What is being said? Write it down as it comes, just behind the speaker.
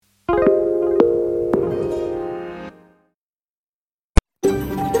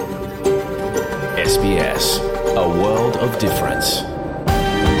Indigenous, a world of difference.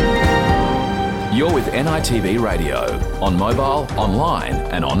 You're with NITV Radio, on mobile, online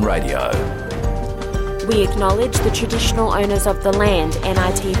and on radio. We acknowledge the traditional owners of the land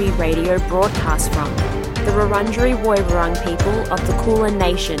NITV Radio broadcasts from, the Wurundjeri Woiwurrung people of the Kulin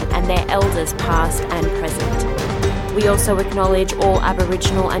Nation and their elders past and present. We also acknowledge all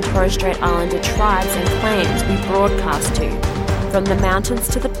Aboriginal and Torres Strait Islander tribes and clans we broadcast to, from the mountains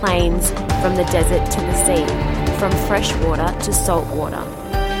to the plains, from the desert to the sea, from fresh water to salt water.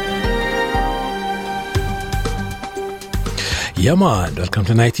 Yeah man, welcome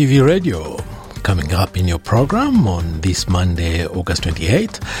to NITV Radio. Coming up in your program on this Monday, August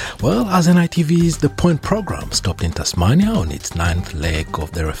 28th, well, as NITV's The Point program stopped in Tasmania on its 9th leg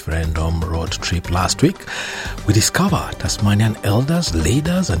of the referendum road trip last week, we discovered Tasmanian elders,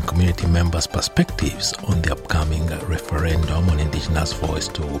 leaders and community members' perspectives on the upcoming referendum on Indigenous voice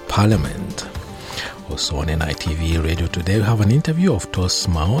to Parliament. Also on NITV Radio today, we have an interview of Tos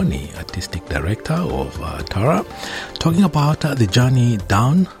Maoni, Artistic Director of Tara, talking about the journey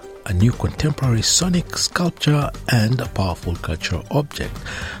down, a new contemporary sonic sculpture and a powerful cultural object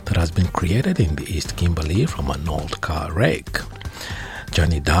that has been created in the East Kimberley from an old car wreck.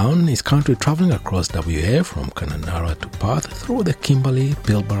 Journey Down is currently travelling across WA from Kununurra to Perth through the Kimberley,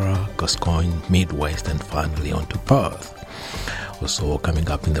 Pilbara, Gascoyne, Mid-West and finally on to Perth. Also coming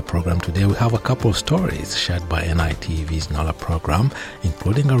up in the program today, we have a couple of stories shared by NITV's NALA program,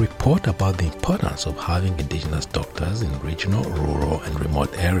 including a report about the importance of having Indigenous doctors in regional, rural and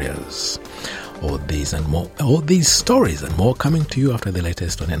remote areas. All these stories and more coming to you after the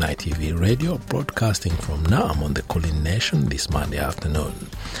latest on NITV Radio, broadcasting from Naarm on the Kulin Nation this Monday afternoon.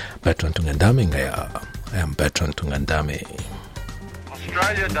 Bertrand Tungandame Ngaya. I am Bertrand Tungandame.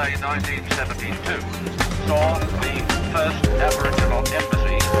 Australia Day 1972 saw the first Aboriginal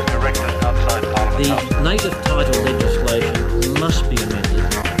embassy erected outside Parliament. The native title legislation must be amended.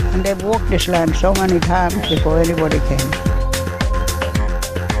 And they've walked this land so many times before anybody came.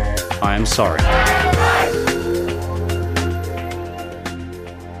 I am sorry.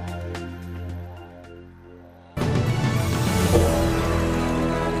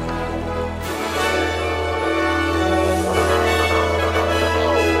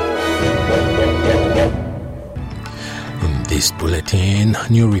 This bulletin,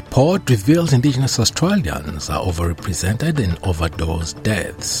 new report reveals Indigenous Australians are overrepresented in overdose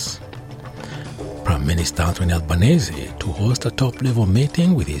deaths. Prime Minister Anthony Albanese to host a top-level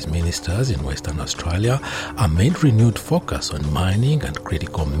meeting with his ministers in Western Australia amid renewed focus on mining and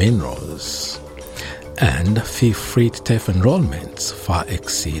critical minerals. And fee-free TAFE enrolments far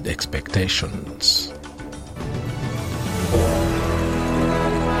exceed expectations.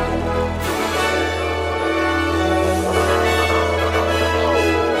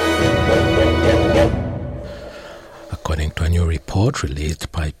 According to a new report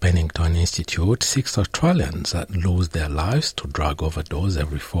released by Pennington Institute, 6 Australians lose their lives to drug overdose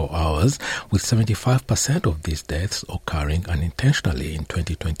every 4 hours, with 75% of these deaths occurring unintentionally in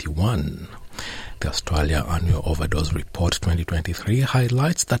 2021. The Australia Annual Overdose Report 2023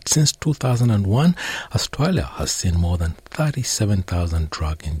 highlights that since 2001, Australia has seen more than 37,000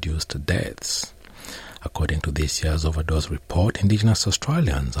 drug-induced deaths. According to this year's overdose report, Indigenous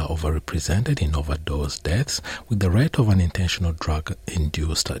Australians are overrepresented in overdose deaths, with the rate of unintentional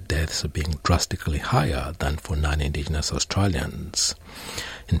drug-induced deaths being drastically higher than for non-Indigenous Australians.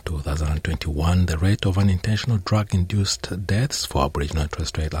 In 2021, the rate of unintentional drug-induced deaths for Aboriginal and Torres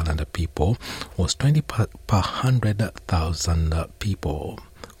Strait Islander people was 20 per 100,000 people,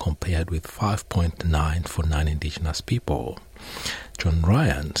 compared with 5.9 for non-Indigenous people. John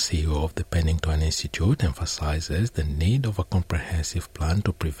Ryan, CEO of the Pennington Institute, emphasizes the need of a comprehensive plan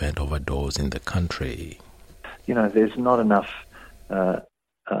to prevent overdose in the country. You know, there's not enough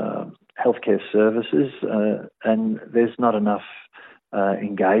healthcare services and there's not enough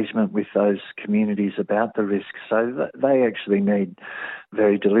engagement with those communities about the risks. So they actually need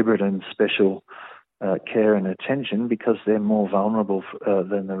very deliberate and special care and attention because they're more vulnerable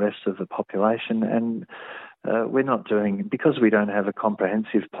than the rest of the population. And we're not doing, because we don't have a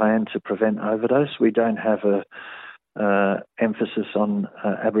comprehensive plan to prevent overdose, we don't have a emphasis on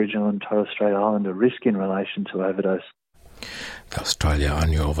Aboriginal and Torres Strait Islander risk in relation to overdose. The Australia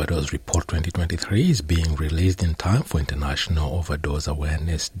Annual Overdose Report 2023 is being released in time for International Overdose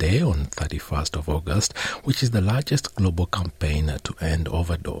Awareness Day on 31st of August, which is the largest global campaign to end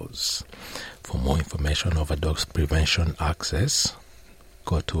overdose. For more information on overdose prevention access,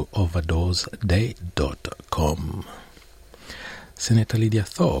 go to overdoseday.com. Senator Lydia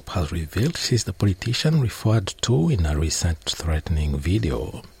Thorpe has revealed she's the politician referred to in a recent threatening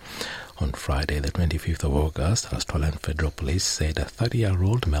video. On Friday, the 25th of August, Australian Federal Police said a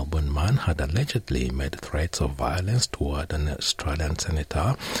 30-year-old Melbourne man had allegedly made threats of violence toward an Australian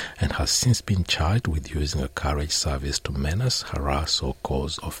senator and has since been charged with using a carriage service to menace, harass or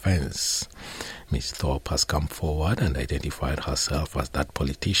cause offence. Ms. Thorpe has come forward and identified herself as that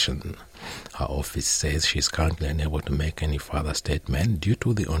politician. Her office says she is currently unable to make any further statement due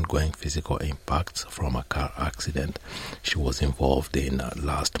to the ongoing physical impacts from a car accident she was involved in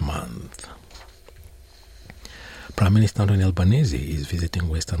last month. Prime Minister Anthony Albanese is visiting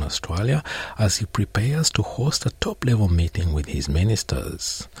Western Australia as he prepares to host a top-level meeting with his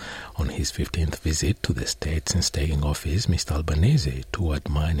ministers. On his 15th visit to the state since taking office, Mr. Albanese toured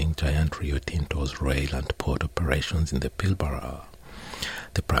mining giant Rio Tinto's rail and port operations in the Pilbara.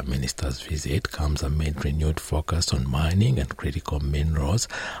 The Prime Minister's visit comes amid renewed focus on mining and critical minerals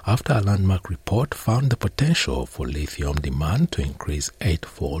after a landmark report found the potential for lithium demand to increase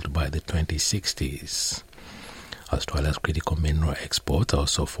eightfold by the 2060s. Australia's critical mineral exports are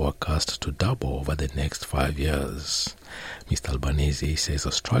also forecast to double over the next 5 years. Mr. Albanese says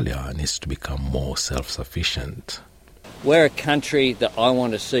Australia needs to become more self-sufficient. We're a country that I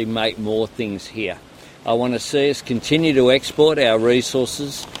want to see make more things here. I want to see us continue to export our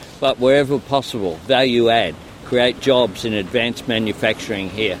resources, but wherever possible, value add, create jobs in advanced manufacturing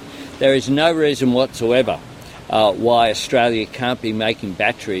here. There is no reason whatsoever why Australia can't be making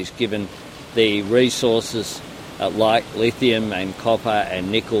batteries given the resources like lithium and copper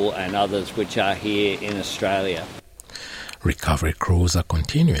and nickel and others which are here in Australia. Recovery crews are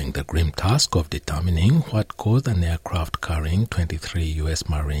continuing the grim task of determining what caused an aircraft carrying 23 U.S.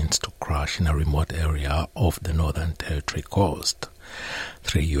 Marines to crash in a remote area of the Northern Territory coast.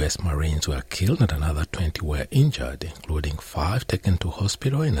 3 U.S. Marines were killed and another 20 were injured, including 5 taken to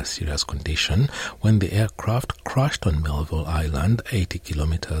hospital in a serious condition when the aircraft crashed on Melville Island, 80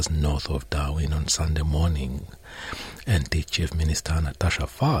 kilometers north of Darwin on Sunday morning. NT Chief Minister Natasha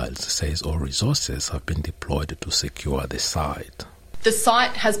Files says all resources have been deployed to secure the site. The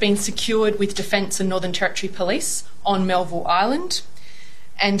site has been secured with Defence and Northern Territory Police on Melville Island,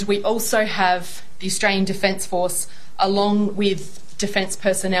 and we also have the Australian Defence Force along with defence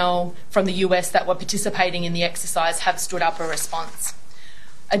personnel from the US that were participating in the exercise have stood up a response.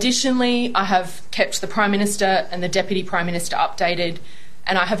 Additionally, I have kept the Prime Minister and the Deputy Prime Minister updated,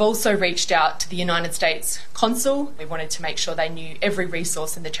 and I have also reached out to the United States Consul. We wanted to make sure they knew every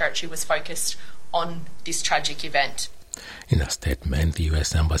resource in the Territory was focused on this tragic event. In a statement, the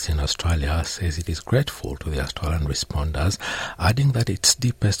US Embassy in Australia says it is grateful to the Australian responders, adding that its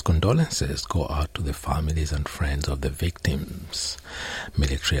deepest condolences go out to the families and friends of the victims.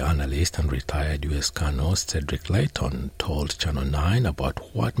 Military analyst and retired US Colonel Cedric Layton told Channel 9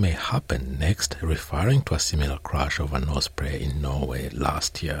 about what may happen next, referring to a similar crash of an Osprey in Norway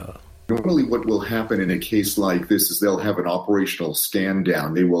last year. Normally what will happen in a case like this is they'll have an operational stand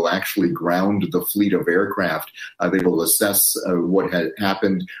down. They will actually ground the fleet of aircraft. They will assess what had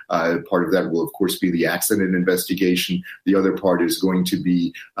happened. Part of that will, of course, be the accident investigation. The other part is going to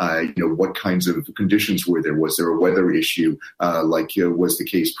be, what kinds of conditions were there? Was there a weather issue like was the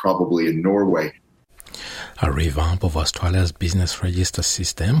case probably in Norway? A revamp of Australia's business register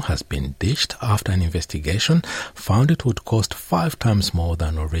system has been ditched after an investigation found it would cost 5 times more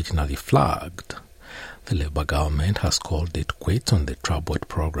than originally flagged. The Labour government has called it quits on the Troubled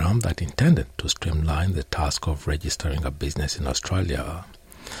program that intended to streamline the task of registering a business in Australia.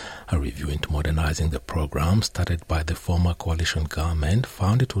 A review into modernising the program started by the former coalition government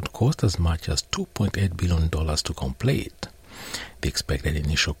found it would cost as much as $2.8 billion to complete. The expected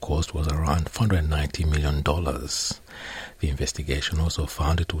initial cost was around $490 million. The investigation also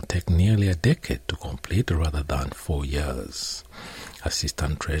found it would take nearly a decade to complete rather than 4 years.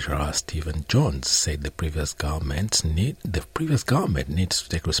 Assistant Treasurer Stephen Jones said the previous government needs to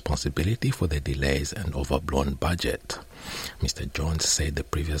take responsibility for the delays and overblown budget. Mr. Jones said the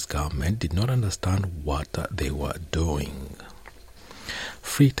previous government did not understand what they were doing.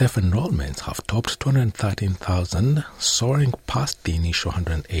 Free TAFE enrollments have topped 213,000, soaring past the initial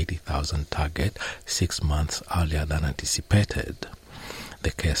 180,000 target 6 months earlier than anticipated. The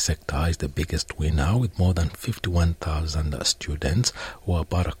care sector is the biggest winner with more than 51,000 students, or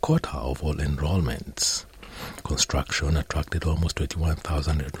about a quarter of all enrollments. Construction attracted almost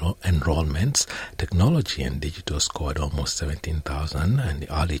 21,000 enrollments, technology and digital scored almost 17,000, and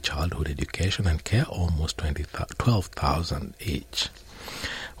the early childhood education and care almost 12,000 each.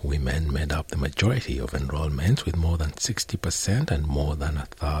 Women made up the majority of enrollments, with more than 60% and more than a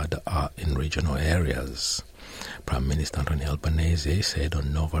third are in regional areas. Prime Minister Anthony Albanese said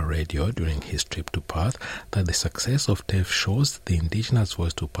on Nova Radio during his trip to Perth that the success of TAFE shows the Indigenous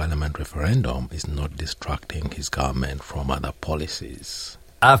Voice to Parliament referendum is not distracting his government from other policies.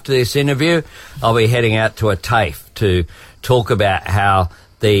 After this interview, I'll be heading out to a TAFE to talk about how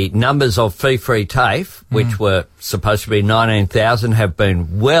the numbers of fee-free TAFE, which were supposed to be 19,000, have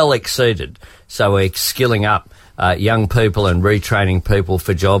been well exceeded. So we're skilling up young people and retraining people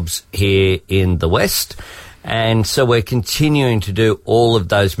for jobs here in the West. And so we're continuing to do all of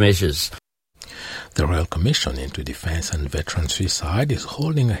those measures. The Royal Commission into Defence and Veteran Suicide is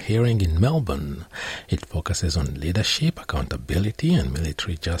holding a hearing in Melbourne. It focuses on leadership, accountability and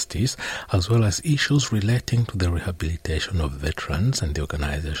military justice, as well as issues relating to the rehabilitation of veterans and the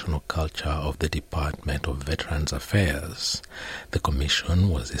organisational culture of the Department of Veterans Affairs. The Commission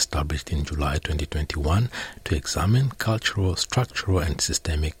was established in July 2021 to examine cultural, structural and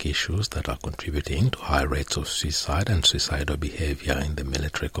systemic issues that are contributing to high rates of suicide and suicidal behaviour in the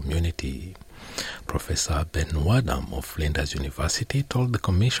military community. Professor Ben Wadham of Flinders University told the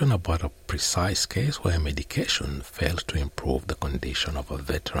Commission about a precise case where medication failed to improve the condition of a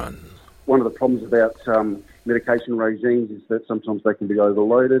veteran. One of the problems about medication regimes is that sometimes they can be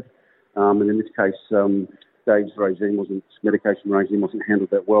overloaded, and in this case, Dave's medication regime wasn't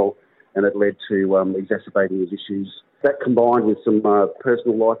handled that well, and it led to exacerbating his issues. That combined with some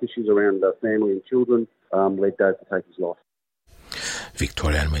personal life issues around family and children led Dave to take his life.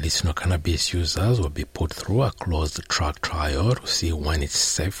 Victorian medicinal cannabis users will be put through a closed-track trial to see when it's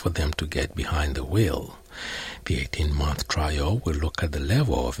safe for them to get behind the wheel. The 18-month trial will look at the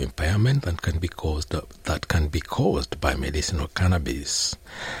level of impairment that can be caused by medicinal cannabis.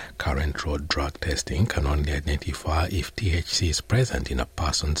 Current road drug testing can only identify if THC is present in a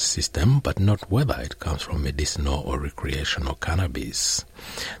person's system, but not whether it comes from medicinal or recreational cannabis.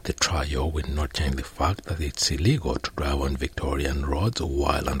 The trial will not change the fact that it's illegal to drive on Victorian roads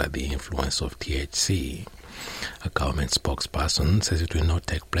while under the influence of THC. A government spokesperson says it will not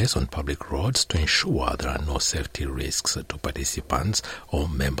take place on public roads to ensure there are no safety risks to participants or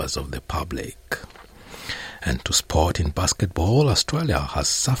members of the public. And to sport in basketball, Australia has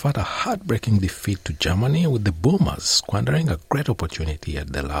suffered a heartbreaking defeat to Germany, with the Boomers squandering a great opportunity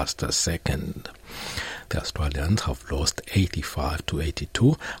at the last second. The Australians have lost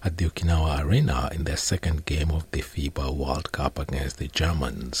 85-82 at the Okinawa Arena in their second game of the FIBA World Cup against the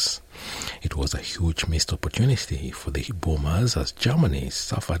Germans. It was a huge missed opportunity for the Boomers, as Germany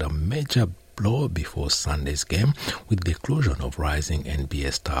suffered a major blow before Sunday's game with the inclusion of rising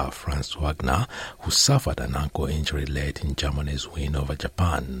NBA star Franz Wagner, who suffered an ankle injury late in Germany's win over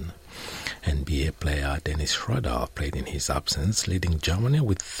Japan. NBA player Dennis Schroeder played in his absence, leading Germany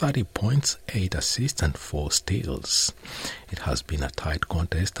with 30 points, 8 assists and 4 steals. It had been a tight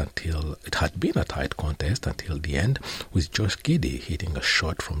contest until the end, with Josh Giddey hitting a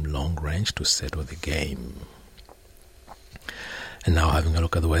shot from long range to settle the game. And now having a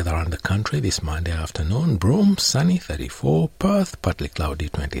look at the weather around the country this Monday afternoon. Broome, sunny 34, Perth, partly cloudy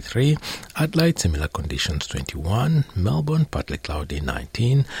 23, Adelaide, similar conditions 21, Melbourne, partly cloudy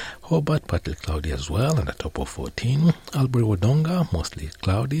 19, Hobart, partly cloudy as well and a top of 14, Albury-Wodonga, mostly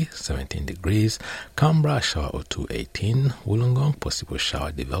cloudy 17 degrees, Canberra, shower or 2 18, Wollongong, possible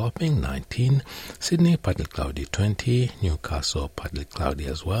shower developing 19, Sydney, partly cloudy 20, Newcastle, partly cloudy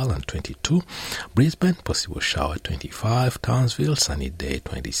as well and 22, Brisbane, possible shower 25, Townsville, sunny day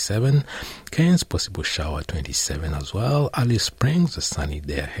 27, Cairns, possible shower 27 as well, Alice Springs, a sunny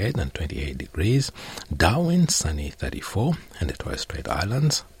day ahead and 28 degrees, Darwin, sunny 34, and the Torres Strait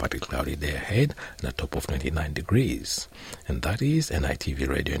Islands, partly cloudy day ahead and a top of 29 degrees. And that is NITV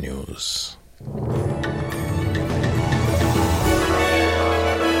Radio News.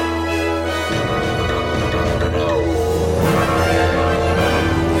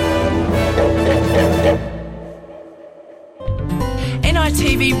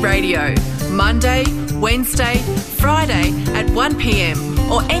 NITV Radio, Monday, Wednesday, Friday at 1 p.m.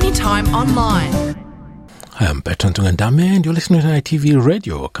 or anytime online. Hi, I'm Bertrand Tungandame and you're listening to NITV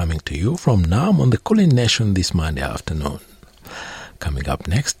Radio, coming to you from Naarm on the Kulin Nation this Monday afternoon. Coming up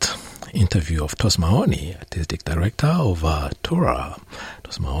next, interview of Tos Mahoney, Artistic Director of Tura.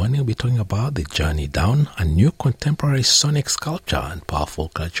 Tos Mahoney will be talking about the journey down, a new contemporary sonic sculpture and powerful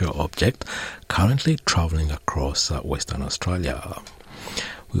cultural object currently travelling across Western Australia.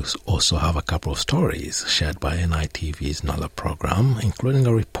 We also have a couple of stories shared by NITV's Nala program, including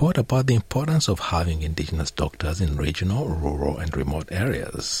a report about the importance of having Indigenous doctors in regional, rural and remote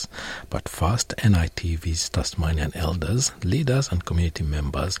areas. But first, NITV's Tasmanian elders, leaders and community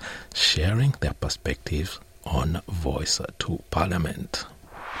members sharing their perspectives on Voice to Parliament.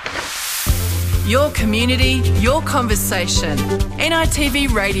 Your community, your conversation.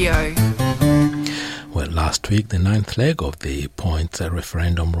 NITV Radio. Well, last week, the 9th leg of the Point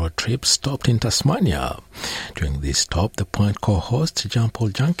referendum road trip stopped in Tasmania. During this stop, the Point co-hosts Jean-Paul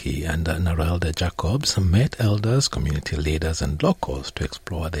Junkie and Narelda Jacobs met elders, community leaders and locals to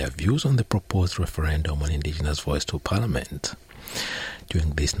explore their views on the proposed referendum on Indigenous voice to Parliament.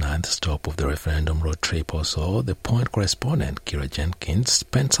 During this 9th stop of the referendum road trip also, the Point correspondent Kira Jenkins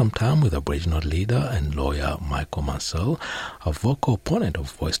spent some time with Aboriginal leader and lawyer Michael Mansell, a vocal opponent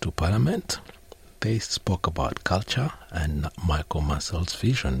of Voice to Parliament. They spoke about culture and Michael Mansell's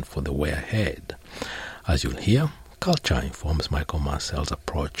vision for the way ahead. As you'll hear, culture informs Michael Mansell's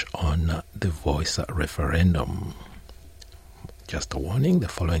approach on the voice referendum. Just a warning, the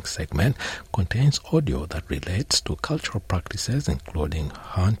following segment contains audio that relates to cultural practices including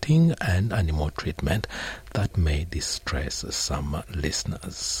hunting and animal treatment that may distress some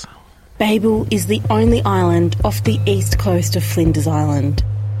listeners. Babel is the only island off the east coast of Flinders Island.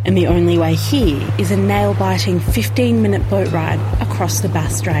 And the only way here is a nail-biting 15-minute boat ride across the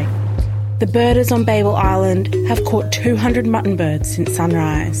Bass Strait. The birders on Babel Island have caught 200 mutton birds since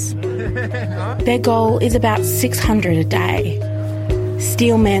sunrise. Their goal is about 600 a day.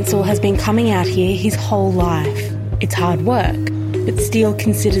 Steele Mansell has been coming out here his whole life. It's hard work, but Steele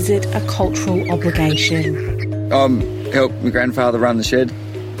considers it a cultural obligation. Helped my grandfather run the shed,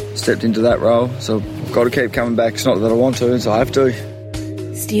 stepped into that role, so I've got to keep coming back. It's not that I want to, it's I have to.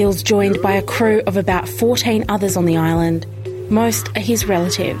 Steele's joined by a crew of about 14 others on the island. Most are his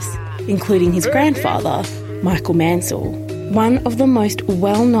relatives, including his grandfather, Michael Mansell, one of the most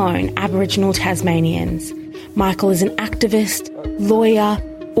well-known Aboriginal Tasmanians. Michael is an activist, lawyer,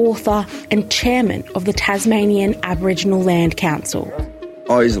 author and chairman of the Tasmanian Aboriginal Land Council.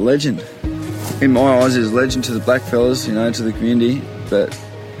 Oh, he's a legend. In my eyes, he's a legend to the blackfellas, to the community, but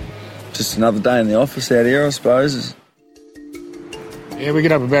just another day in the office out here, I suppose. Yeah, we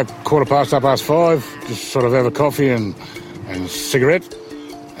get up about 5:15, just sort of have a coffee and a cigarette,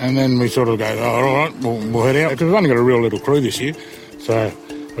 and then we sort of go, oh, all right, we'll head out. Because we've only got a real little crew this year, so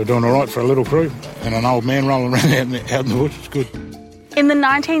we're doing all right for a little crew, and an old man rolling around out in the woods. It's good. In the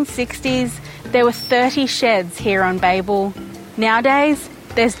 1960s, there were 30 sheds here on Babel. Nowadays,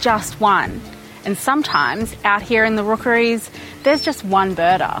 there's just one. And sometimes, out here in the rookeries, there's just one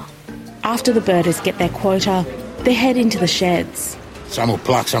birder. After the birders get their quota, they head into the sheds. Some will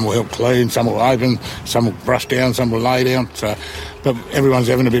pluck, some will help clean, some will open, some will brush down, some will lay down. So, but everyone's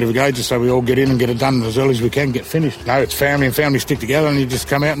having a bit of a go, just so we all get in and get it done as early as we can, get finished. No, it's family and family stick together and you just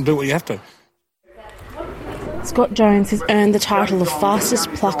come out and do what you have to. Scott Jones has earned the title of fastest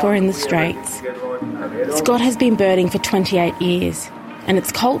plucker in the Straits. Scott has been birding for 28 years, and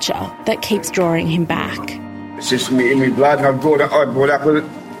it's culture that keeps drawing him back. It's just in my blood. I brought up with it.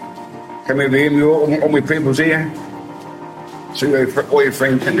 Come over here, all my people's here. See all your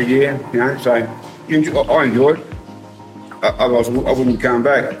friends in the year, so I enjoy it. Otherwise I wouldn't come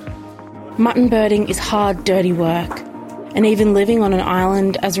back. Mutton birding is hard, dirty work, and even living on an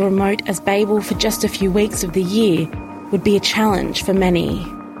island as remote as Babel for just a few weeks of the year would be a challenge for many.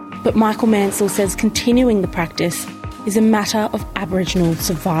 But Michael Mansell says continuing the practice is a matter of Aboriginal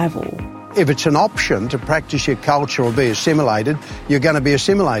survival. If it's an option to practice your culture or be assimilated, you're going to be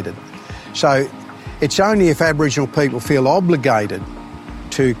assimilated. So it's only if Aboriginal people feel obligated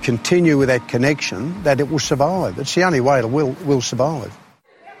to continue with that connection that it will survive. It's the only way it will survive.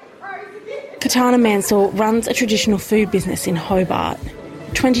 Katana Mansell runs a traditional food business in Hobart.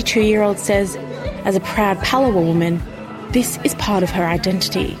 The 22-year-old says, as a proud Palawa woman, this is part of her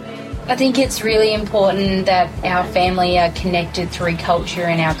identity. I think it's really important that our family are connected through culture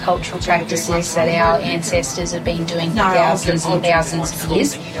and our cultural practices that our ancestors have been doing for thousands and thousands of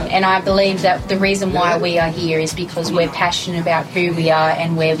years. And I believe that the reason why we are here is because we're passionate about who we are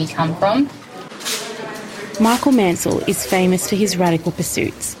and where we come from. Michael Mansell is famous for his radical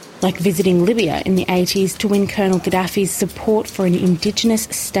pursuits, like visiting Libya in the 80s to win Colonel Gaddafi's support for an Indigenous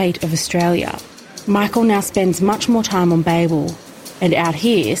state of Australia. Michael now spends much more time on Babel, and out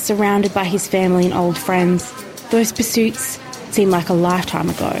here, surrounded by his family and old friends, those pursuits seem like a lifetime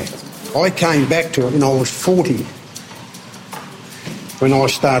ago. I came back to it when I was 40, when I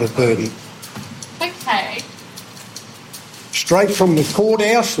started birding. Okay. Straight from the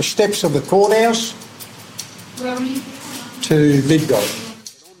courthouse, the steps of the courthouse, to Lidgate.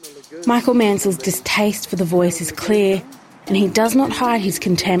 Michael Mansell's distaste for the Voice is clear, and he does not hide his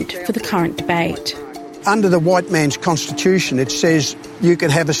contempt for the current debate. Under the white man's constitution, it says you can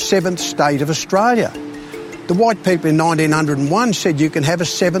have a seventh state of Australia. The white people in 1901 said you can have a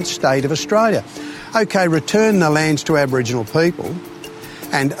seventh state of Australia. OK, return the lands to Aboriginal people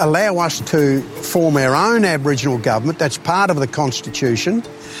and allow us to form our own Aboriginal government. That's part of the constitution,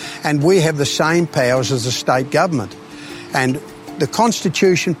 and we have the same powers as the state government. And the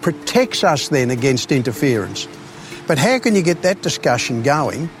constitution protects us then against interference. But how can you get that discussion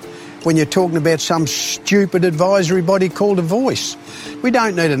going when you're talking about some stupid advisory body called a Voice? We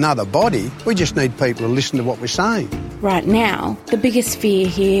don't need another body, we just need people to listen to what we're saying. Right now, the biggest fear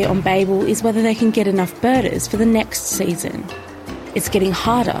here on Babel is whether they can get enough birders for the next season. It's getting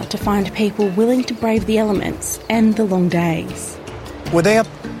harder to find people willing to brave the elements and the long days. Without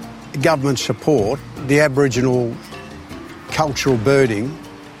government support, the Aboriginal cultural birding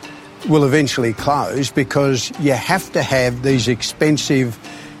will eventually close because you have to have these expensive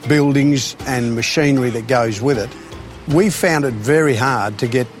buildings and machinery that goes with it. We found it very hard to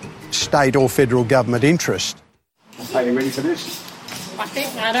get state or federal government interest. Are you ready for this?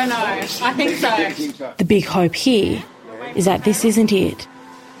 I don't know. I think so. The big hope here is that this isn't it,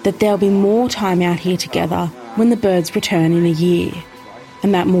 that there'll be more time out here together when the birds return in a year,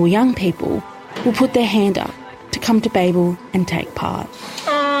 and that more young people will put their hand up to come to Babel and take part.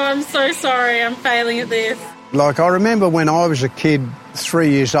 Oh, I'm so sorry. I'm failing at this. Like, I remember when I was a kid, 3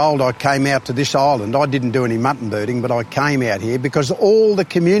 years old, I came out to this island. I didn't do any mutton birding, but I came out here because all the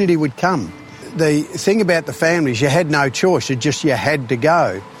community would come. The thing about the families, you had no choice, you had to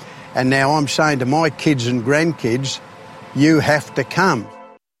go. And now I'm saying to my kids and grandkids, you have to come.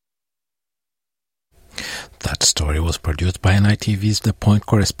 That story was produced by NITV's The Point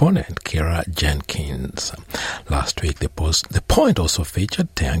correspondent, Kira Jenkins. Last week, The Point also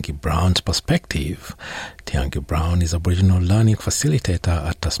featured Tiangi Brown's perspective. Tiangi Brown is Aboriginal learning facilitator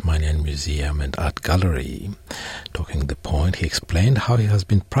at Tasmanian Museum and Art Gallery. Talking The Point, he explained how he has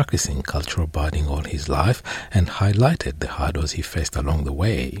been practicing cultural birding all his life and highlighted the hurdles he faced along the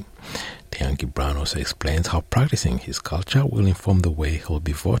way. Tiangi Brown also explains how practicing his culture will inform the way he'll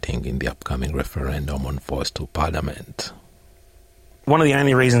be voting in the upcoming referendum on voice to Parliament. One of the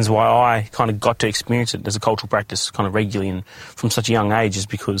only reasons why I kind of got to experience it as a cultural practice kind of regularly and from such a young age is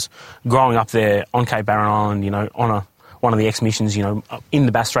because growing up there on Cape Barren Island, on one of the exhibitions, in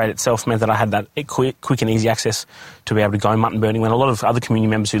the Bass Strait itself meant that I had that quick and easy access to be able to go mutton birding when a lot of other community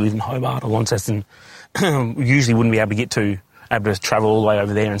members who live in Hobart or Launceston usually wouldn't be able to travel all the way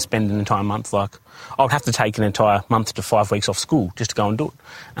over there and spend an entire month. Like, I would have to take an entire month to 5 weeks off school just to go and do it.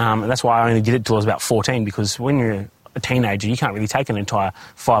 And that's why I only did it till I was about 14, because when you're a teenager, you can't really take an entire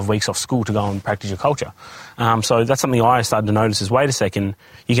 5 weeks off school to go and practice your culture. So that's something I started to notice is, wait a second,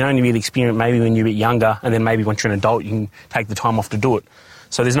 you can only really experience maybe when you're a bit younger, and then maybe once you're an adult, you can take the time off to do it.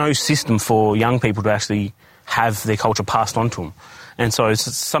 So there's no system for young people to actually have their culture passed on to them. And so it's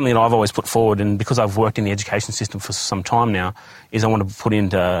something that I've always put forward, and because I've worked in the education system for some time now, is I want to put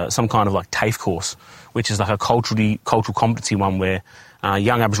into some kind of like TAFE course, which is like a cultural competency one where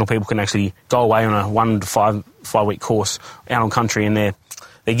young Aboriginal people can actually go away on a 1 to 5 week course out on country, and they're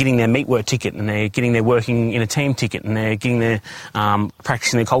getting their meat work ticket, and they're getting their working in a team ticket, and they're getting their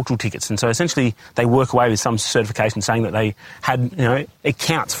practicing their cultural tickets. And so essentially they work away with some certification saying that they had, it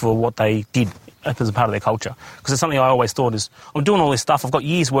counts for what they did as a part of their culture. Because it's something I always thought is, I'm doing all this stuff, I've got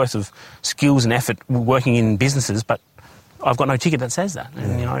years worth of skills and effort working in businesses, but I've got no ticket that says that.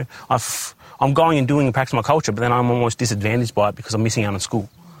 And, I'm going and doing and practicing my culture, but then I'm almost disadvantaged by it because I'm missing out on school.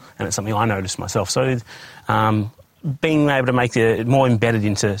 And it's something I noticed myself. So being able to make it more embedded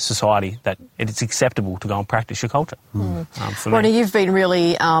into society, that it's acceptable to go and practice your culture. Ronnie, you've been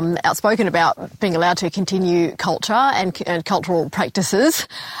really outspoken about being allowed to continue culture and cultural practices.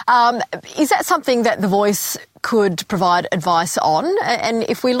 Is that something that The Voice could provide advice on? And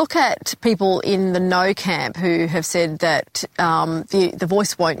if we look at people in the no camp who have said that the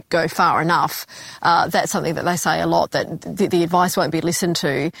Voice won't go far enough, that's something that they say a lot, that the advice won't be listened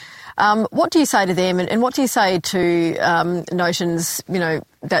to. What do you say to them, and what do you say to notions,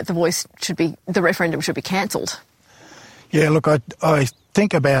 that the referendum should be cancelled? Yeah, look, I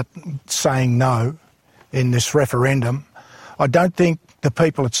think about saying no in this referendum. I don't think the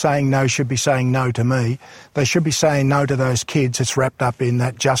people that's saying no should be saying no to me. They should be saying no to those kids that's wrapped up in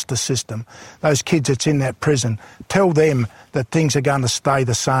that justice system, those kids that's in that prison. Tell them that things are going to stay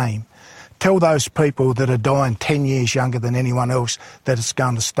the same. Tell those people that are dying 10 years younger than anyone else that it's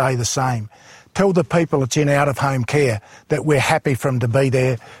going to stay the same. Tell the people that's in out-of-home care that we're happy for them to be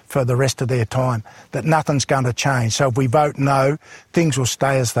there for the rest of their time, that nothing's going to change. So if we vote no, things will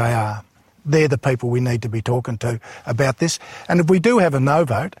stay as they are. They're the people we need to be talking to about this. And if we do have a no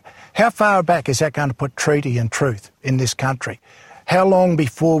vote, how far back is that going to put treaty and truth in this country? How long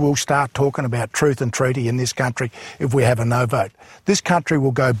before we'll start talking about truth and treaty in this country if we have a no vote? This country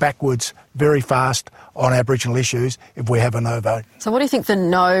will go backwards very fast on Aboriginal issues if we have a no vote. So what do you think the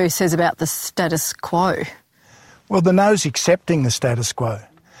no says about the status quo? Well, the no's accepting the status quo.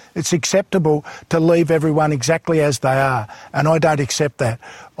 It's acceptable to leave everyone exactly as they are, and I don't accept that.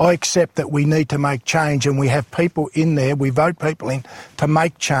 I accept that we need to make change, and we have people in there, we vote people in to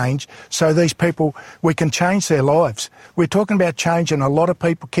make change, so these people, we can change their lives. We're talking about changing a lot of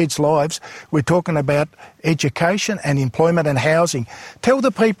kids' lives. We're talking about education and employment and housing. Tell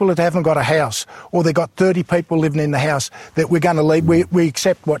the people that haven't got a house, or they've got 30 people living in the house, that we're going to leave. We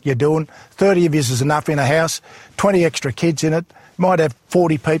accept what you're doing. 30 of you is enough in a house, 20 extra kids in it. Might have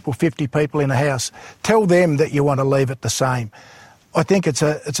 40 people, 50 people in a house. Tell them that you want to leave it the same. I think it's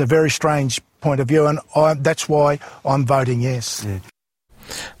a very strange point of view, and that's why I'm voting yes. Yeah.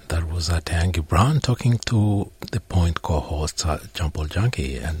 That was Tangi Brown talking to the Point co-hosts John Paul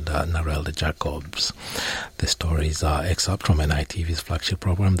Junkie and Narelda Jacobs. The stories are excerpts from NITV's flagship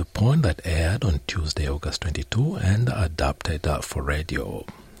program, The Point, that aired on Tuesday, August 22, and adapted for radio.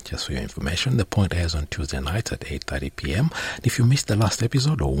 Just for your information, The Point airs on Tuesday nights at 8:30 p.m. If you missed the last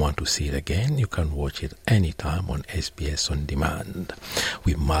episode or want to see it again, you can watch it anytime on SBS On Demand.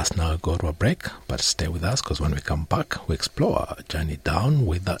 We must now go to a break, but stay with us because when we come back, we explore a journey down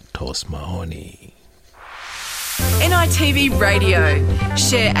with Tos Mahoney. NITV Radio.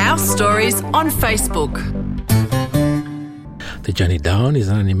 Share our stories on Facebook. The Journey Down is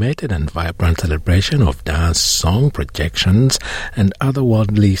an animated and vibrant celebration of dance, song, projections, and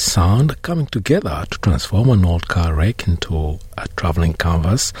otherworldly sound coming together to transform an old car wreck into a travelling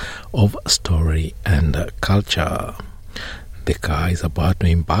canvas of story and culture. The car is about to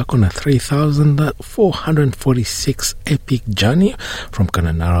embark on a 3,446 epic journey from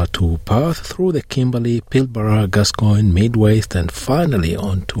Kununurra to Perth through the Kimberley, Pilbara, Gascoyne, Mid-West and finally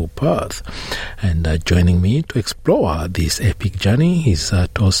on to Perth. And joining me to explore this epic journey is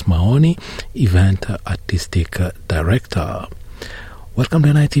Tos Mahoney, Event Artistic Director. Welcome to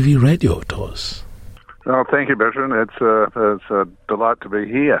NITV Radio, Tos. Oh, thank you, Bertrand. It's a delight to be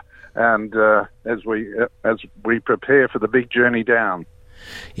here. And as we prepare for the big journey down.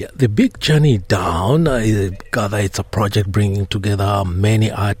 Yeah, the big journey down, gather it's a project bringing together many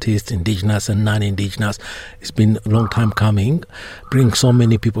artists, Indigenous and non-Indigenous. It's been a long time coming, bringing so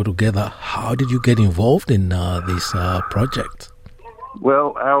many people together. How did you get involved in this project?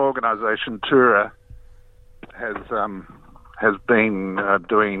 Well, our organisation, Tura, has been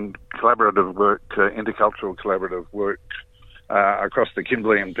doing collaborative work, intercultural collaborative work, across the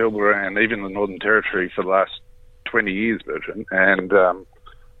Kimberley and Pilbara and even the Northern Territory for the last 20 years, Bertrand. And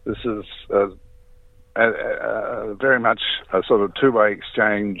this is very much a sort of two-way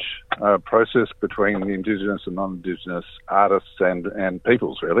exchange process between the Indigenous and non-Indigenous artists and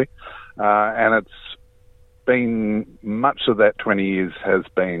peoples, really. And it's been, much of that 20 years has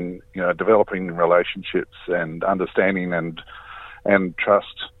been, developing relationships and understanding and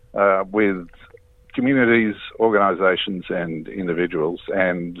trust with communities, organisations and individuals.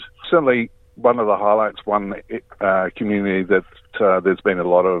 And certainly one of the highlights, one community that there's been a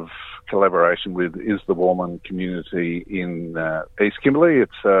lot of collaboration with is the Warman community in East Kimberley.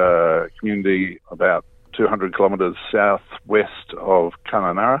 It's a community about 200 kilometres southwest of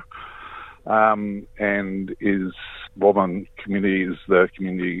Kununurra, and Warman community is the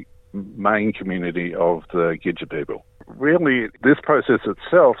main community of the Gidja people. Really, this process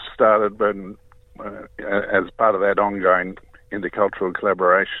itself started when as part of that ongoing intercultural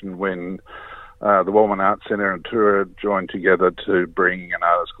collaboration when the Warman Arts Centre and Tura joined together to bring an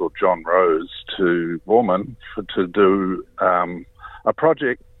artist called John Rose to Warman to do a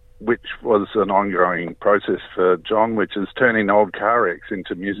project which was an ongoing process for John, which is turning old car wrecks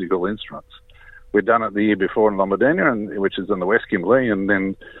into musical instruments. We'd done it the year before in Lombardina, which is in the West Kimberley, and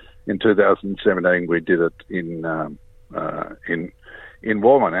then in 2017 we did it in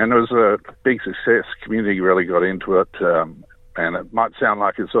Warman, and it was a big success. Community really got into it, and it might sound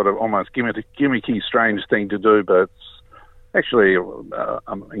like a sort of almost gimmicky, strange thing to do, but it's actually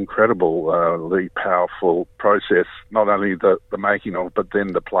an incredibly powerful process, not only the making of, but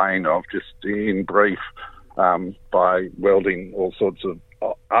then the playing of, just in brief, by welding all sorts of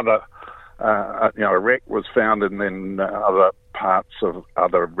other, a wreck was found and then other parts of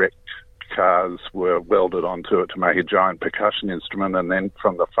other wrecked cars were welded onto it to make a giant percussion instrument, and then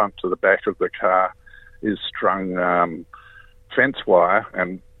from the front to the back of the car is strung fence wire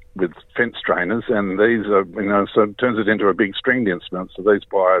and with fence strainers, and these are, so it turns it into a big stringed instrument. So these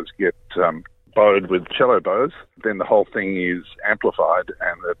wires get bowed with cello bows. Then the whole thing is amplified,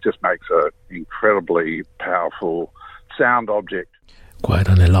 and it just makes an incredibly powerful sound object. Quite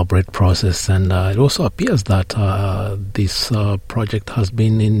an elaborate process, and it also appears that this project has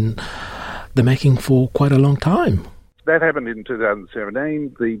been in the making for quite a long time. That happened in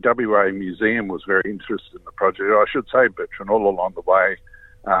 2017. The WA Museum was very interested in the project. I should say, Bertrand, all along the way,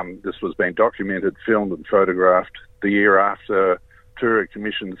 this was being documented, filmed and photographed. The year after, Tura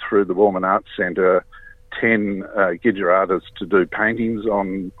commissioned through the Warman Arts Centre 10 Gidja artists to do paintings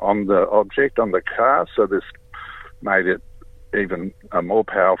on the object, on the car, so this made it even a more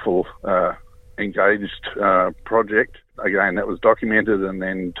powerful, engaged project. Again, that was documented, and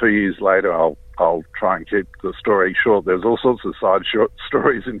then 2 years later, I'll try and keep the story short. There's all sorts of side short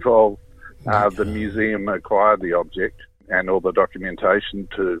stories involved. The museum acquired the object and all the documentation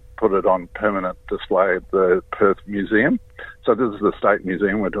to put it on permanent display at the Perth Museum. So this is the State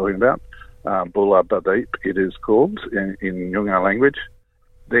Museum we're talking about. Bulla Badeep, it is called in Noongar language.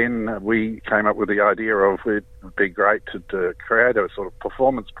 Then we came up with the idea of it would be great to create a sort of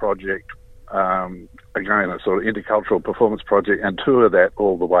performance project, again, a sort of intercultural performance project, and tour that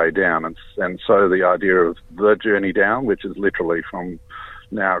all the way down. And so the idea of the journey down, which is literally from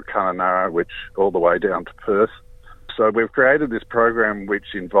now Kununurra, which all the way down to Perth. So we've created this program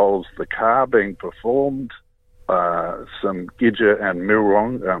which involves the car being performed, some Gidja and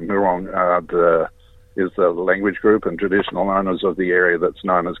Milrong. Milrong is the language group and traditional owners of the area that's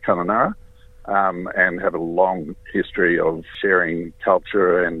known as Kununurra, and have a long history of sharing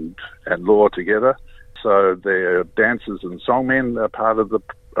culture and law together. So their dancers and songmen are part of the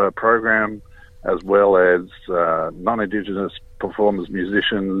program, as well as non-Indigenous performers,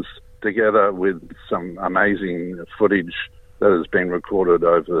 musicians, together with some amazing footage that has been recorded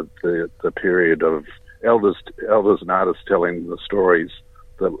over the period of elders and artists telling the stories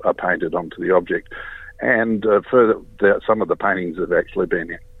that are painted onto the object. And further, some of the paintings have actually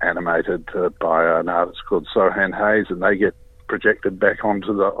been animated by an artist called Sohan Hayes, and they get projected back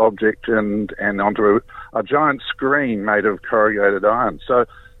onto the object and onto a giant screen made of corrugated iron. So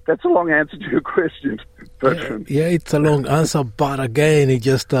that's a long answer to your question, Bertrand. Yeah, it's a long answer, but again, it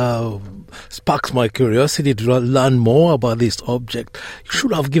just sparks my curiosity to learn more about this object. You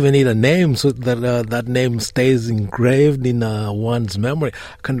should have given it a name so that that name stays engraved in one's memory.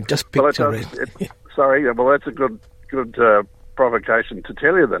 I can just picture it. Sorry, well, that's a good provocation to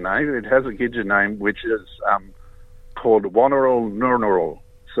tell you the name. It has a Gidja name, which is called Wonneral Nurnurul.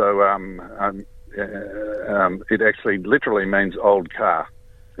 So it actually literally means old car.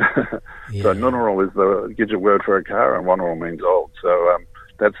 So Nurnurul is the Gidja word for a car, and Wonneral means old. So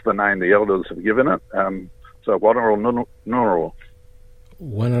that's the name the elders have given it. So Wonneral Nurnurul.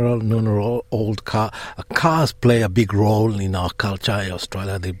 Wonneral Nurnurul, old car. Cars play a big role in our culture in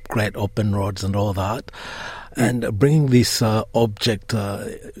Australia, the great open roads and all that. And bringing this object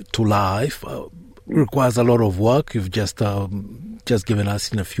to life requires a lot of work. You've just given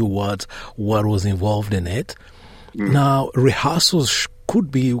us in a few words what was involved in it. Now, rehearsals could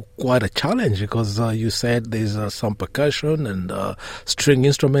be quite a challenge because you said there's some percussion and string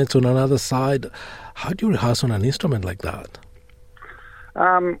instruments on another side. How do you rehearse on an instrument like that?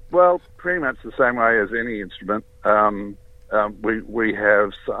 Well, pretty much the same way as any instrument. We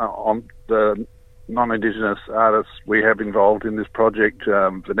have on the non-Indigenous artists we have involved in this project.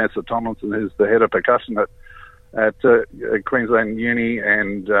 Vanessa Tomlinson, who's the head of percussion at Queensland Uni,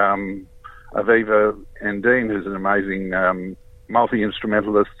 and Aviva Endine, who's an amazing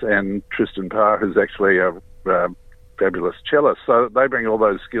multi-instrumentalist, and Tristan Parr, who's actually a fabulous cellist. So they bring all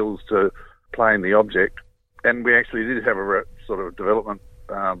those skills to playing the object. And we actually did have a sort of development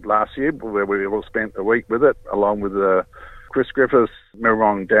last year where we all spent a week with it, along with Chris Griffiths,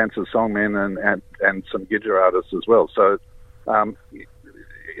 Milrong dancers, songmen, and some Gidja artists as well. So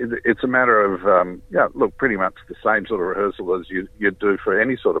it's a matter of, pretty much the same sort of rehearsal as you'd do for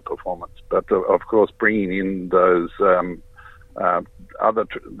any sort of performance. But, of course, bringing in those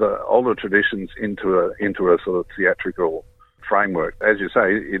the older traditions into a sort of theatrical framework. As you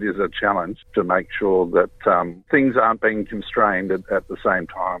say, it is a challenge to make sure that things aren't being constrained at the same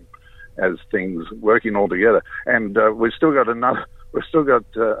time as things working all together. And we've still got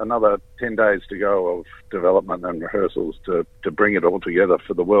another 10 days to go of development and rehearsals to bring it all together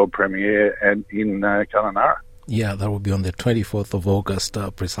for the world premiere and in Kununurra. Yeah, that will be on the 24th of August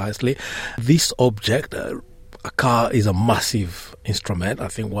precisely. This object, a car is a massive instrument. I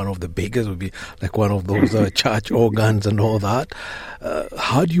think one of the biggest would be like one of those church organs and all that.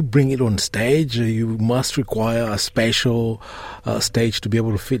 How do you bring it on stage? You must require a special stage to be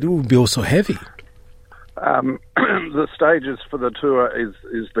able to fit. It would be also heavy. The stages for the tour is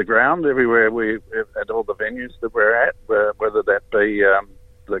the ground everywhere at all the venues that we're at, whether that be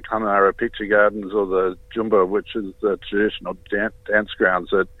the Kununurra Picture Gardens or the Jumba, which is the traditional dance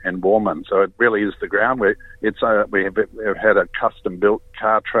grounds in Warman. So it really is the ground. We have had a custom-built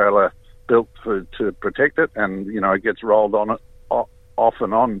car trailer built to protect it, and it gets rolled on it off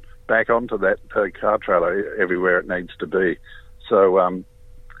and on back onto that car trailer everywhere it needs to be. So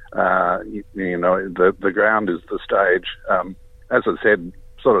the ground is the stage. As I said,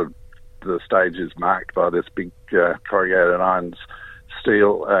 sort of the stage is marked by this big corrugated iron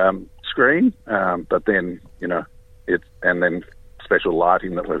steel screen, but then and then special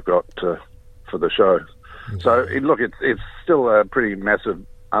lighting that we've got for the show. Mm-hmm. So it's still a pretty massive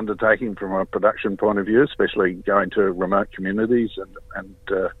undertaking from a production point of view, especially going to remote communities and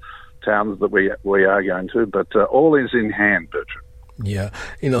towns that we are going to. But all is in hand, Bertrand. Yeah,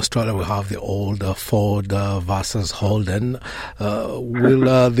 in Australia we have the old Ford versus Holden.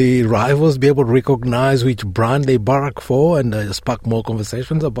 Will the rivals be able to recognize which brand they barrack for and spark more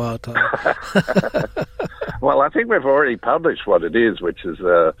conversations about? Well, I think we've already published what it is, which is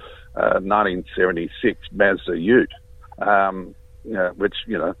a 1976 Mazda Ute, which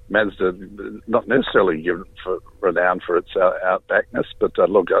Mazda not necessarily renowned for its outbackness, but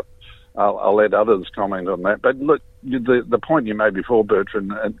I'll let others comment on that. But look, the point you made before,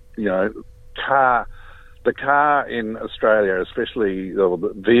 Bertrand, the car in Australia, especially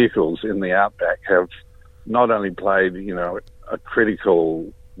the vehicles in the outback, have not only played, a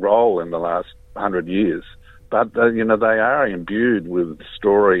critical role in the last 100 years, but, they are imbued with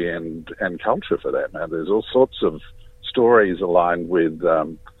story and culture for that matter. There's all sorts of stories aligned with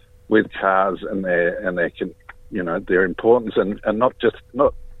cars and their importance and not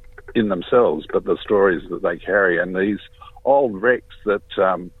in themselves, but the stories that they carry, and these old wrecks that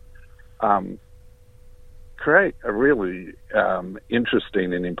create a really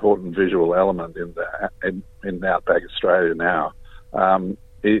interesting and important visual element in outback Australia now.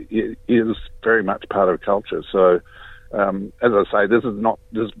 It is very much part of culture. So, as I say, this is not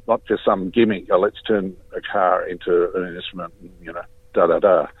just some gimmick. Let's turn a car into an instrument.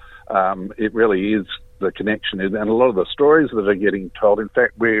 It really is the connection, and a lot of the stories that are getting told. In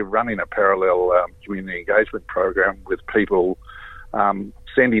fact, we're running a parallel community engagement program with people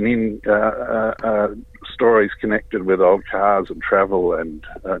sending in stories connected with old cars and travel and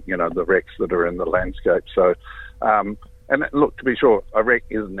the wrecks that are in the landscape. So, and look, to be sure, a wreck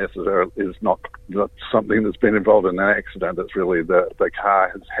is not something that's been involved in an accident. It's really the car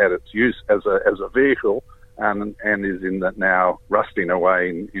has had its use as a vehicle. And is in that now rusting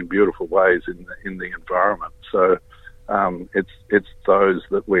away in beautiful ways in the environment. So it's those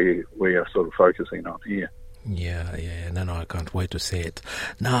that we are sort of focusing on here. Yeah. No, I can't wait to see it.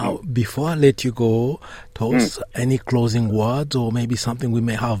 Now, before I let you go, Tos, any closing words or maybe something we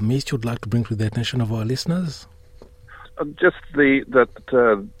may have missed you'd like to bring to the attention of our listeners? Just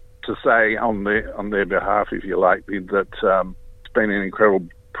to say on their behalf, if you like, that it's been an incredible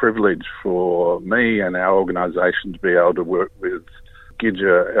privilege for me and our organisation to be able to work with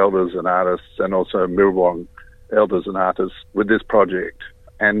Gidja elders and artists and also Mirrawong elders and artists with this project,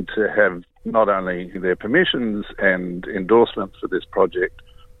 and to have not only their permissions and endorsements for this project,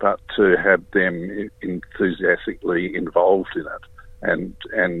 but to have them enthusiastically involved in it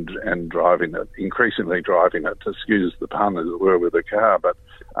and driving it, increasingly driving it, excuse the pun as it were with a car, but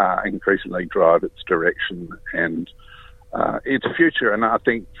increasingly drive its direction and its future. And I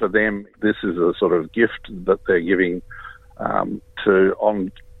think for them, this is a sort of gift that they're giving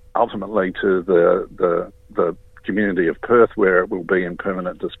ultimately to the community of Perth, where it will be in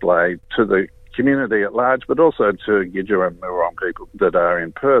permanent display, to the community at large, but also to Gidja and Mirrawong people that are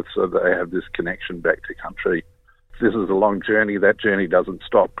in Perth, so that they have this connection back to country. This is a long journey. That journey doesn't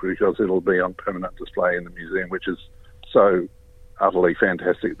stop because it'll be on permanent display in the museum, which is so utterly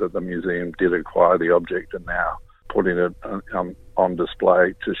fantastic that the museum did acquire the object and now putting it on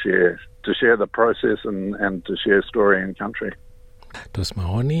display to share the process and to share story and country. Tos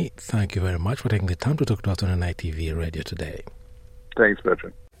Mahoney, thank you very much for taking the time to talk to us on NITV Radio today. Thanks,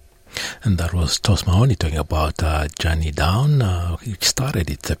 Bertrand. And that was Tos Mahoney talking about Journey Down. It started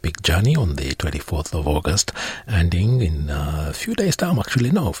its epic journey on the 24th of August, ending in a few days' time,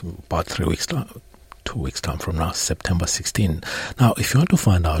 actually, no, about 3 weeks' time. 2 weeks' time from now, September 16. Now, if you want to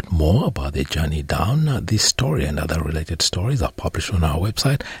find out more about their journey down, this story and other related stories are published on our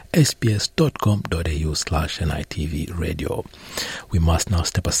website, sbs.com.au/NITV Radio. We must now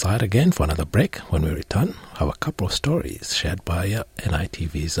step aside again for another break. When we return, have a couple of stories shared by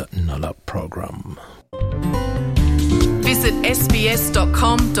NITV's Nala program. Visit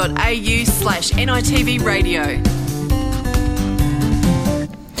sbs.com.au/NITV Radio.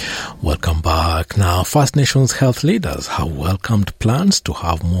 Welcome back. Now, First Nations health leaders have welcomed plans to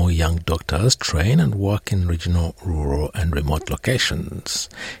have more young doctors train and work in regional, rural and remote locations.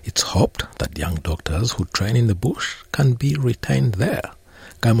 It's hoped that young doctors who train in the bush can be retained there.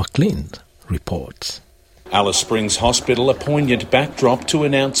 Guy McLean reports. Alice Springs Hospital, a poignant backdrop to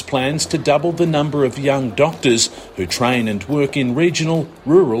announce plans to double the number of young doctors who train and work in regional,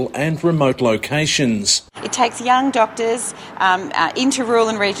 rural and remote locations. It takes young doctors into rural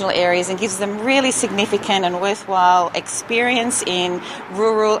and regional areas and gives them really significant and worthwhile experience in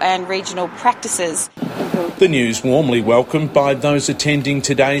rural and regional practices. The news warmly welcomed by those attending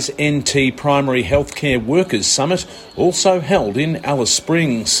today's NT Primary Healthcare Workers Summit, also held in Alice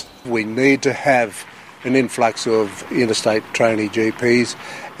Springs. We need to have an influx of interstate trainee GPs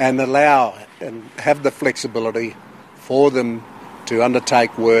and allow and have the flexibility for them to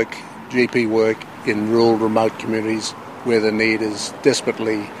undertake work, GP work, in rural, remote communities where the need is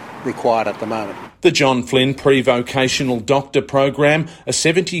desperately required at the moment. The John Flynn Pre-Vocational Doctor Program, a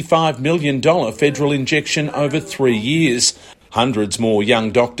 $75 million federal injection over 3 years. Hundreds more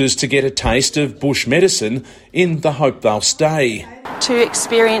young doctors to get a taste of bush medicine in the hope they'll stay. To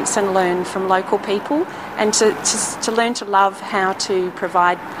experience and learn from local people and to learn to love how to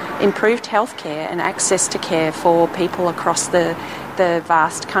provide improved healthcare and access to care for people across the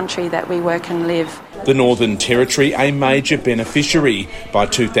vast country that we work and live. The Northern Territory, a major beneficiary. By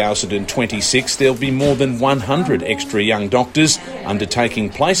 2026, there'll be more than 100 extra young doctors undertaking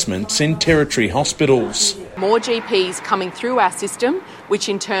placements in Territory hospitals. More GPs coming through our system, which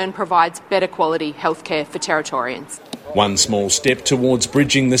in turn provides better quality healthcare for Territorians. One small step towards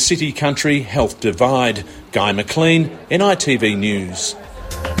bridging the city-country health divide. Guy McLean, NITV News.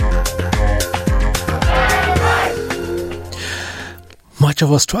 Much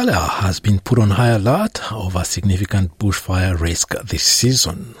of Australia has been put on high alert over significant bushfire risk this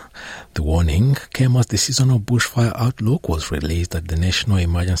season. The warning came as the seasonal bushfire outlook was released at the National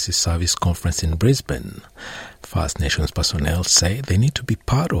Emergency Service Conference in Brisbane. First Nations personnel say they need to be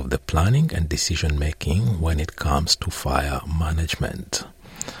part of the planning and decision-making when it comes to fire management.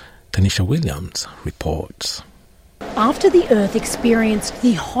 Tanisha Williams reports. After the Earth experienced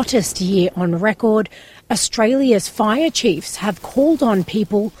the hottest year on record, Australia's fire chiefs have called on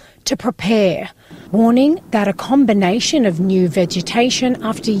people to prepare, warning that a combination of new vegetation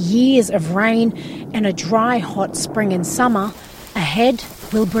after years of rain and a dry, hot spring and summer ahead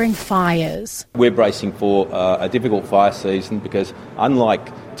will bring fires. We're bracing for a difficult fire season because unlike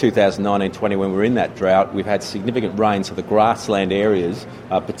 2019-20 when we were in that drought, we've had significant rain, so the grassland areas,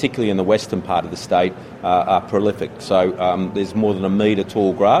 particularly in the western part of the state, are prolific. So there's more than a metre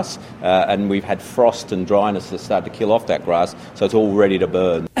tall grass and we've had frost and dryness that start to kill off that grass, so it's all ready to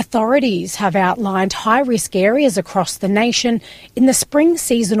burn. Authorities have outlined high-risk areas across the nation in the spring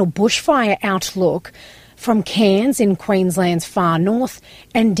seasonal bushfire outlook, from Cairns in Queensland's far north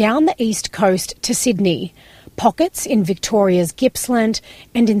and down the east coast to Sydney. Pockets in Victoria's Gippsland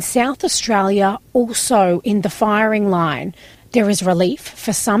and in South Australia also in the firing line. There is relief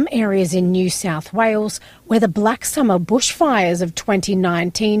for some areas in New South Wales where the Black Summer bushfires of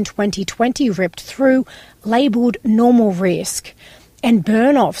 2019-2020 ripped through, labelled normal risk. And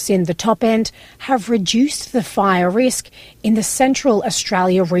burn-offs in the top end have reduced the fire risk in the Central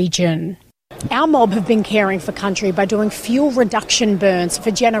Australia region. Our mob have been caring for country by doing fuel reduction burns for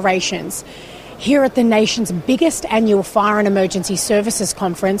generations. Here at the nation's biggest annual Fire and Emergency Services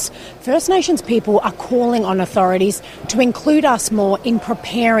Conference, First Nations people are calling on authorities to include us more in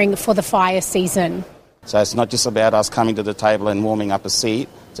preparing for the fire season. So it's not just about us coming to the table and warming up a seat.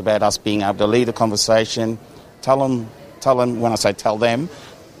 It's about us being able to lead a conversation, tell them, when I say tell them,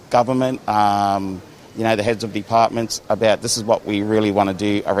 government, the heads of departments about this is what we really want to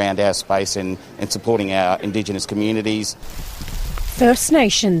do around our space and supporting our Indigenous communities. First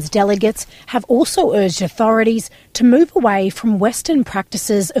Nations delegates have also urged authorities to move away from Western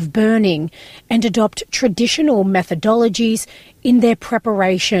practices of burning and adopt traditional methodologies in their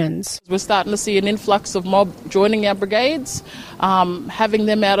preparations. We're starting to see an influx of mob joining our brigades, having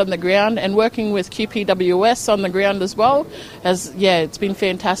them out on the ground and working with QPWS on the ground as well. It's been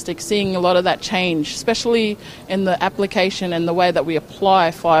fantastic seeing a lot of that change, especially in the application and the way that we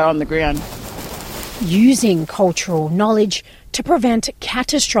apply fire on the ground. using cultural knowledge to prevent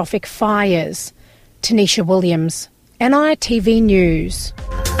catastrophic fires. Tanisha Williams, NITV News.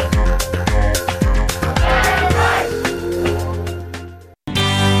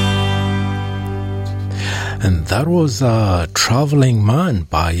 And that was Travelling Man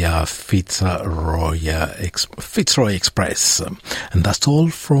by Fitzroy Express. And that's all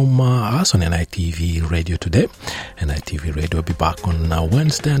from us on NITV Radio today. NITV Radio will be back on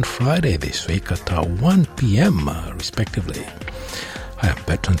Wednesday and Friday this week at 1 p.m. Respectively. I am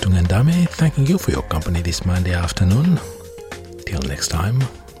Bertrand Tungendame, thanking you for your company this Monday afternoon. Till next time,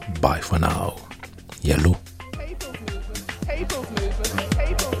 bye for now. Yalu. People's movement.